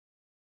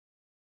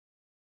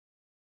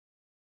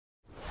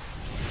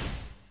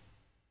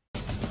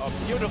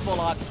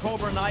beautiful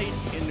October night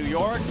in New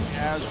York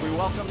as we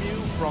welcome you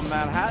from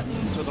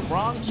Manhattan to the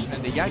Bronx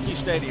and to Yankee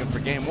Stadium for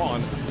Game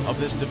 1 of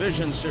this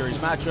Division Series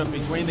matchup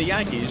between the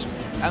Yankees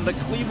and the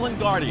Cleveland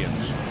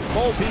Guardians.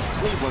 Cole beat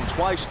Cleveland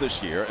twice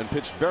this year and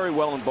pitched very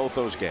well in both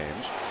those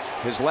games.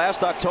 His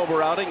last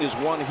October outing is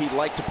one he'd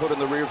like to put in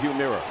the rearview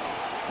mirror.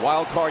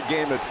 Wild card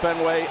game at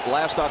Fenway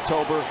last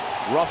October,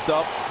 roughed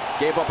up,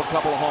 gave up a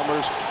couple of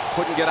homers,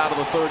 couldn't get out of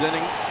the third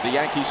inning. The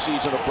Yankees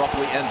season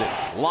abruptly ended.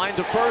 Line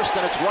to first,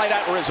 and it's right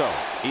at Rizzo.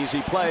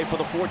 Easy play for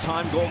the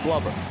four-time Gold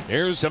Glover.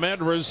 Here's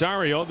Ahmed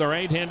Rosario, the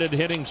right-handed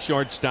hitting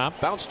shortstop.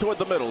 Bounce toward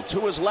the middle, to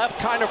his left,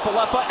 Kiner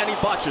Falefa, and he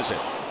botches it.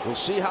 We'll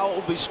see how it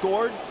will be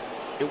scored.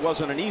 It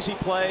wasn't an easy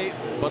play,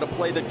 but a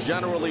play that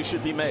generally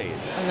should be made.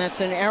 And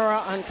that's an error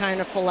on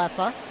Kiner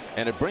Falefa.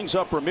 And it brings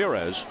up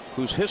Ramirez,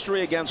 whose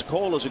history against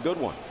Cole is a good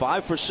one.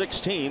 5 for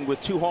 16 with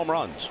 2 home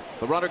runs.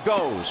 The runner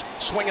goes,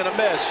 swing and a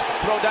miss,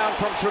 throw down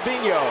from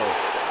Trevino.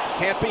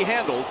 Can't be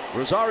handled.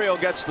 Rosario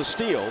gets the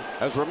steal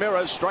as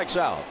Ramirez strikes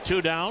out.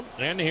 2 down,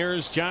 and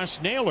here's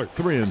Josh Naylor.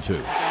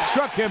 3-2.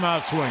 Struck him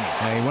out swinging.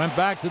 And he went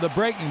back to the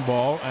breaking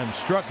ball and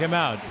struck him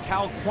out.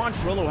 Cal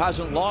Quantrill, who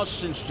hasn't lost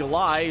since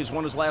July, he's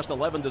won his last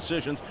 11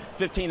 decisions,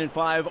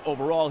 15-5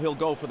 overall. He'll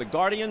go for the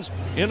Guardians.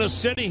 In a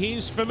city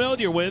he's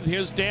familiar with,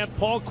 his dad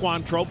Paul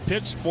Quantrill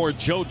pitched for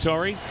Joe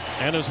Torre,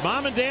 and his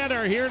mom and dad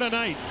are here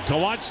tonight to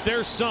watch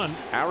their son.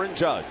 Aaron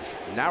Judge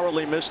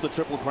narrowly missed the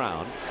Triple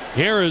Crown.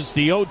 Here is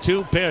the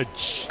 0-2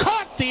 pitch.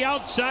 Caught the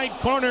outside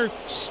corner.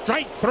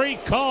 Strike 3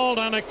 called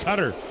on a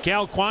cutter.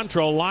 Cal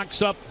Quantrill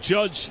locks up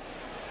Judge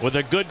with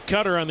a good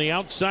cutter on the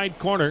outside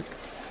corner.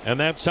 And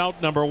that's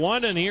out number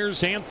 1. And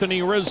here's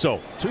Anthony Rizzo.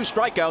 2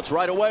 strikeouts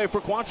right away for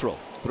Quantrill.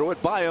 Threw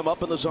it by him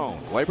up in the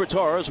zone. Gleyber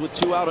Torres with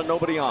 2 out and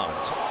nobody on.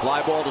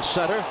 Fly ball to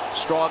center.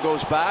 Straw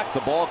goes back.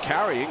 The ball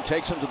carrying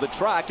takes him to the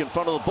track in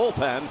front of the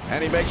bullpen,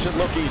 and he makes it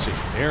look easy.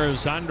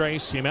 Here's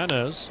Andres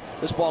Jimenez.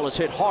 This ball is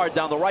hit hard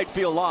down the right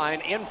field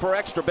line, in for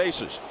extra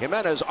bases.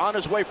 Jimenez on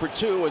his way for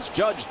 2 as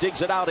Judge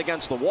digs it out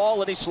against the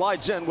wall, and he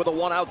slides in with a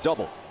 1-out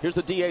double. Here's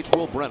the DH,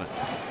 Will Brennan.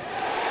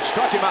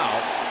 Struck him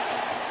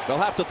out. They'll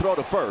have to throw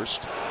to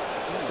first.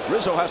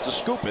 Rizzo has to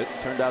scoop it.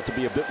 Turned out to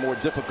be a bit more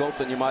difficult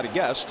than you might have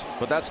guessed,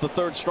 but that's the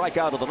 3rd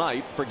strikeout of the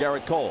night for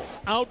Garrett Cole.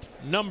 Out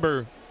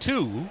number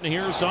 2.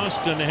 Here's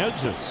Austin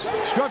Hedges.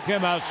 Struck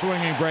him out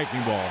swinging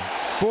breaking ball.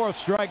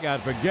 4th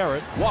strikeout for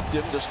Garrett. Walked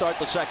him to start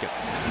the 2nd.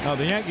 Now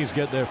the Yankees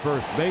get their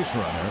first base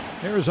runner.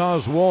 Here's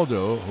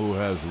Oswaldo, who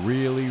has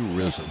really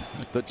risen.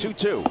 The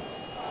 2-2.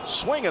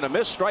 Swing and a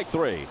miss, strike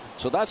 3.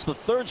 So that's the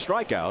 3rd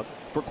strikeout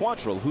for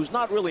Quantrill, who's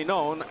not really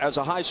known as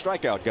a high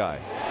strikeout guy.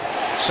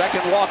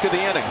 2nd walk of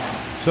the inning.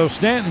 So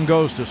Stanton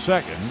goes to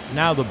 2nd.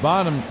 Now the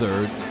bottom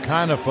 3rd,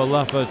 Kiner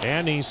Falefa.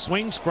 And he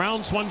swings,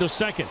 grounds 1 to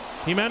 2nd.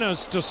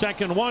 Jimenez to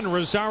 2nd 1.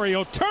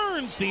 Rosario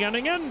turns the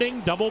inning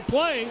ending double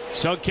play.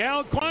 So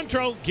Cal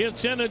Quantrill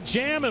gets in a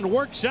jam and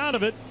works out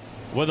of it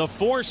with a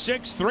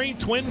 4-6-3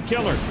 twin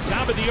killer.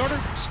 Top of the order,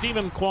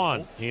 Stephen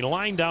Kwan. He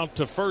lined out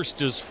to first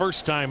his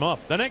first time up.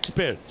 The next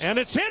pitch. And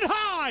it's hit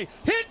high,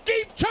 hit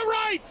deep to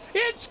right.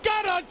 It's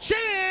got a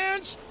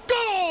chance.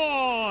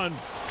 Gone.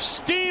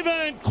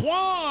 Stephen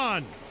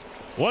Kwan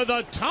with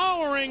a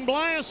towering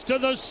blast to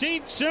the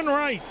seats in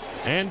right.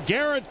 And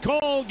Garrett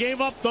Cole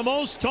gave up the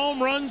most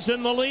home runs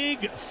in the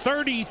league,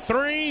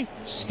 33.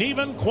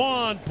 Stephen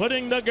Kwan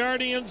putting the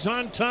Guardians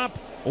on top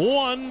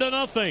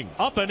 1-0.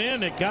 Up and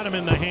in, it got him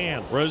in the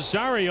hand.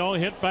 Rosario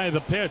hit by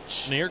the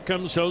pitch. And here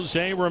comes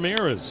Jose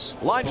Ramirez.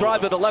 Line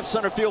drive to the left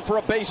center field for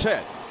a base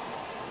hit.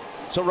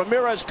 So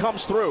Ramirez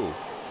comes through.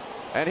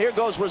 And here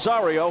goes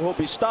Rosario, who'll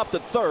be stopped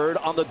at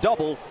 3rd on the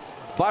double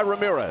by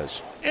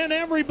Ramirez. And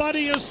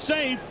everybody is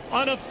safe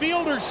on a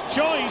fielder's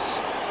choice,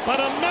 but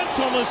a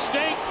mental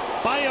mistake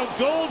by a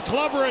Gold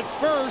Glover at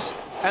first.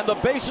 And the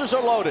bases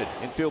are loaded.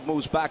 Infield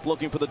moves back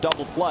looking for the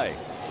double play.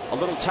 A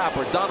little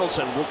tapper.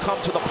 Donaldson will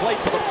come to the plate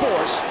for the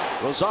force.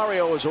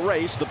 Rosario is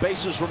erased. The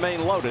bases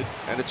remain loaded,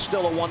 and it's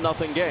still a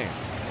 1-0 game.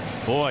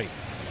 Boy,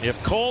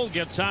 if Cole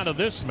gets out of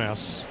this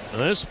mess,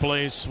 this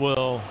place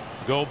will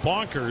go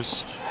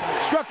bonkers.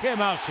 Struck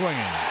him out swinging.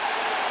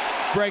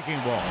 Breaking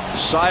ball.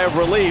 Sigh of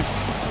relief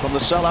from the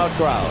sellout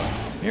crowd.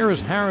 Here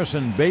is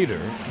Harrison Bader.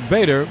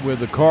 Bader with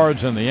the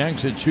Cards and the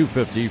Yanks at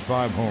 250,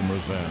 5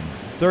 homers and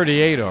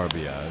 38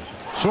 RBIs.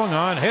 Swung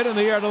on, hit in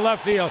the air to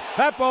left field.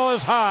 That ball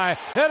is high,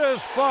 hit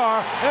is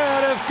far,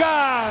 it is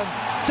gone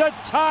to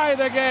tie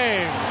the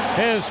game.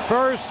 His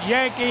first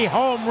Yankee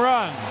home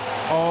run.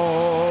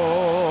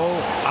 Oh,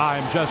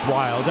 I'm just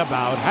wild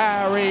about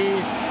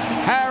Harry.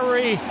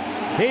 Harry,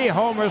 he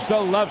homers to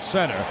left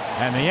center,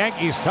 and the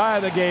Yankees tie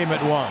the game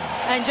at 1.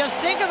 And just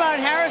think about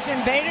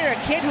Harrison Bader,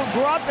 a kid who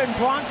grew up in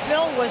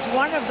Bronxville, was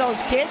one of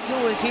those kids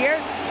who was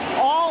here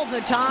all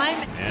the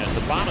time. As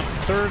the bottom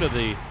 3rd of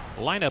the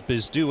lineup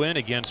is due in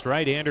against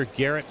right-hander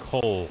Garrett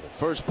Cole.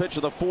 First pitch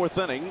of the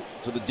 4th inning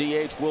to the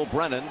DH, Will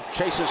Brennan.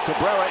 Chases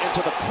Cabrera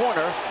into the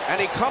corner,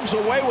 and he comes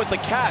away with the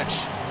catch.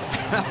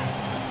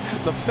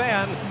 The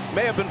fan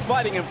may have been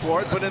fighting him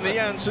for it, but in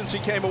the end, since he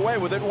came away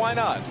with it, why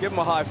not? Give him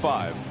a high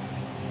five.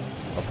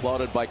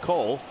 applauded by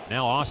Cole.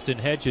 Now Austin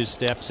Hedges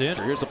steps in.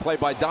 Here's the play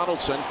by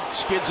Donaldson.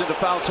 Skids into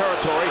foul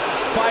territory.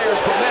 Fires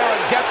from there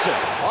and gets it.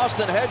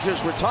 Austin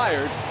Hedges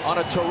retired on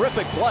a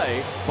terrific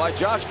play by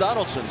Josh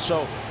Donaldson.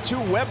 So 2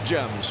 web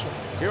gems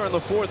here in the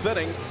 4th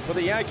inning for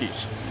the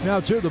Yankees. Now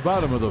to the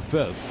bottom of the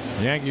 5th.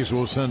 The Yankees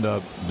will send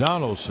up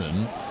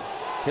Donaldson.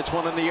 Hits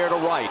one in the air to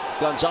right.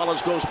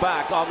 Gonzalez goes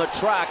back on the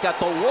track at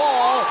the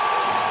wall.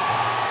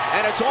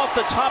 And it's off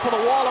the top of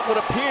the wall, it would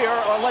appear,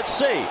 or let's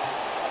see.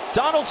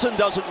 Donaldson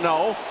doesn't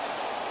know.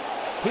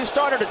 He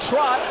started a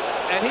trot,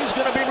 and he's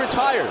going to be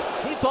retired.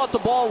 He thought the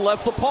ball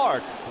left the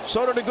park.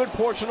 So did a good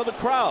portion of the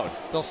crowd.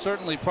 They'll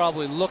certainly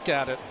probably look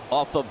at it.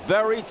 Off the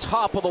very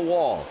top of the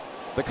wall.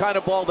 The kind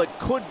of ball that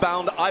could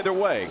bound either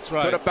way. That's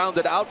right. Could have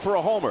bounded out for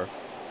a homer.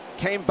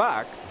 Came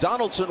back.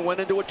 Donaldson went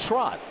into a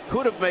trot.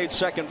 Could have made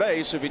second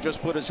base if he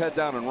just put his head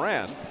down and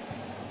ran.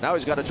 Now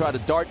he's got to try to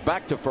dart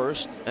back to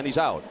first, and he's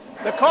out.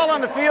 The call on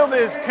the field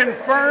is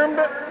confirmed.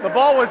 The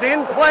ball was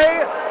in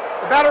play.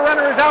 The batter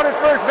runner is out at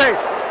first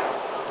base.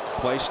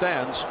 Play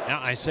stands. Now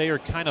Isaiah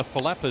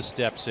Kiner-Falefa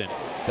steps in.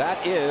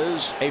 That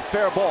is a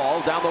fair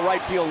ball down the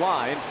right field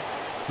line.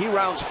 He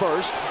rounds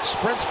first,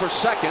 sprints for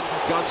second.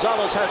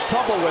 Gonzalez has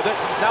trouble with it.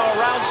 Now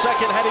around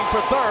second, heading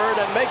for third,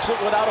 and makes it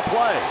without a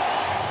play.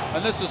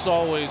 And this is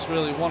always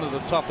really one of the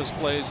toughest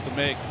plays to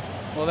make.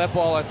 Well, that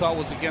ball I thought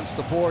was against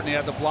the board and he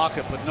had to block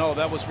it, but no,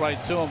 that was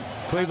right to him.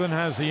 Cleveland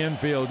has the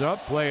infield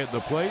up, play at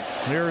the plate.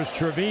 Here's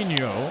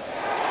Trevino.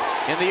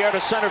 In the air to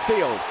center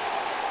field.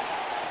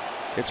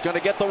 It's going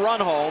to get the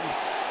run home.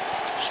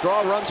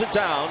 Straw runs it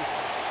down.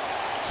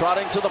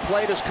 Trotting to the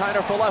plate is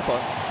Kiner-Falefa.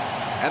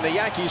 And the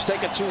Yankees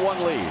take a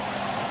 2-1 lead.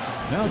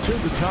 Now to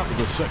the top of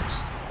the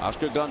 6th.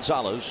 Oscar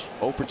Gonzalez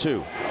 0 for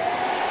 2.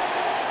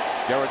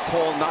 Garrett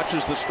Cole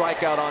notches the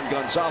strikeout on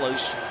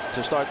Gonzalez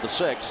to start the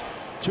 6th.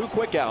 2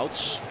 quick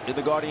outs in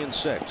the Guardians'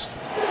 6th.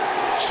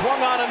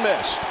 Swung on and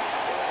missed.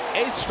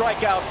 8th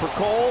strikeout for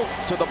Cole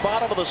to the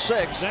bottom of the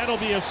 6th. That'll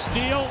be a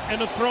steal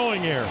and a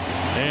throwing error.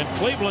 And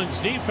Cleveland's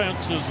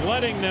defense is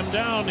letting them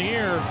down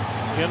here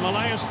in the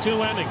last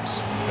 2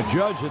 innings. A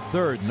Judge at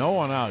third, no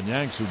one out.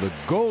 Yanks with a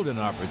golden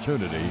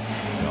opportunity.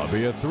 There'll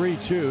be a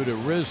 3-2 to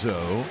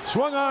Rizzo.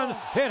 Swung on,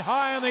 hit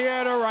high in the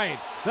air to right.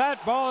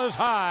 That ball is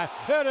high.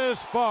 It is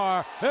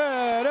far.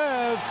 It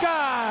is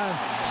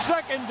gone.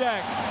 Second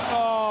deck.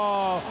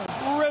 Oh,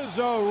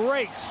 Rizzo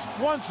rakes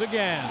once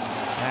again.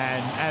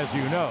 And as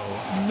you know,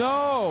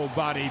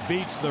 nobody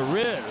beats the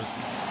Riz.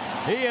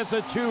 He is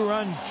a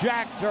 2-run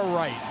jack to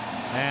right.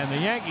 And the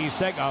Yankees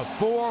take a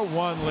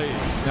 4-1 lead.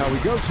 Now we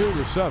go to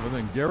the 7th,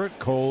 and Garrett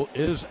Cole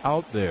is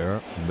out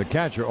there. The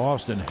catcher,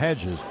 Austin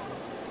Hedges.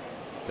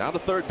 Down to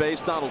third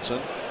base,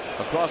 Donaldson.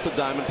 Across the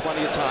diamond,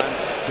 plenty of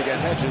time to get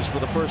Hedges for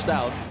the first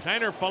out.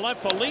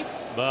 Kiner-Falefa leaped,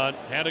 but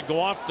had to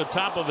go off the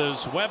top of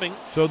his webbing.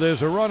 So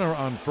there's a runner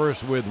on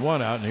first with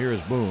 1 out, and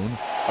here's Boone.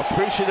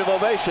 Appreciative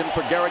ovation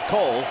for Garrett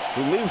Cole,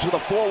 who leaves with a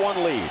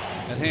 4-1 lead.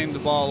 And handing the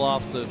ball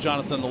off to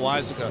Jonathan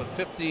Loaizaga.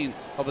 15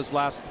 of his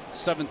last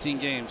 17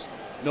 games.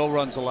 No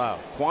runs allowed.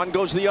 Juan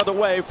goes the other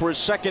way for his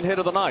 2nd hit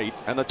of the night,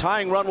 and the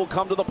tying run will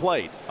come to the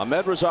plate.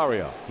 Ahmed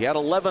Rosario. He had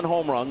 11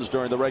 home runs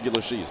during the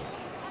regular season.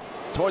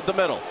 Toward the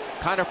middle,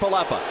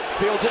 Kiner-Falefa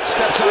fields it,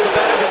 steps on the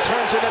bag, and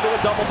turns it into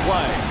a double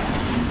play.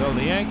 So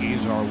the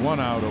Yankees are 1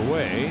 out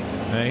away.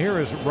 And here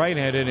is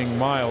right-hand hitting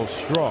Miles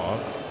Straw.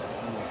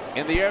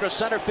 In the air to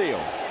center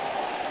field.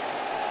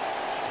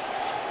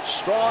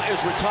 Straw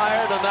is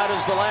retired, and that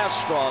is the last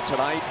straw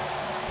tonight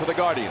for the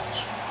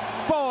Guardians.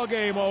 Ball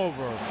game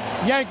over.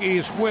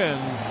 Yankees win.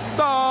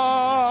 The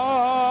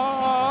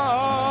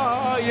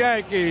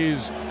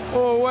Yankees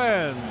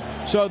win.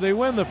 So they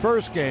win the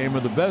first game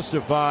of the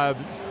best-of-5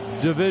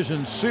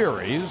 division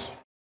series.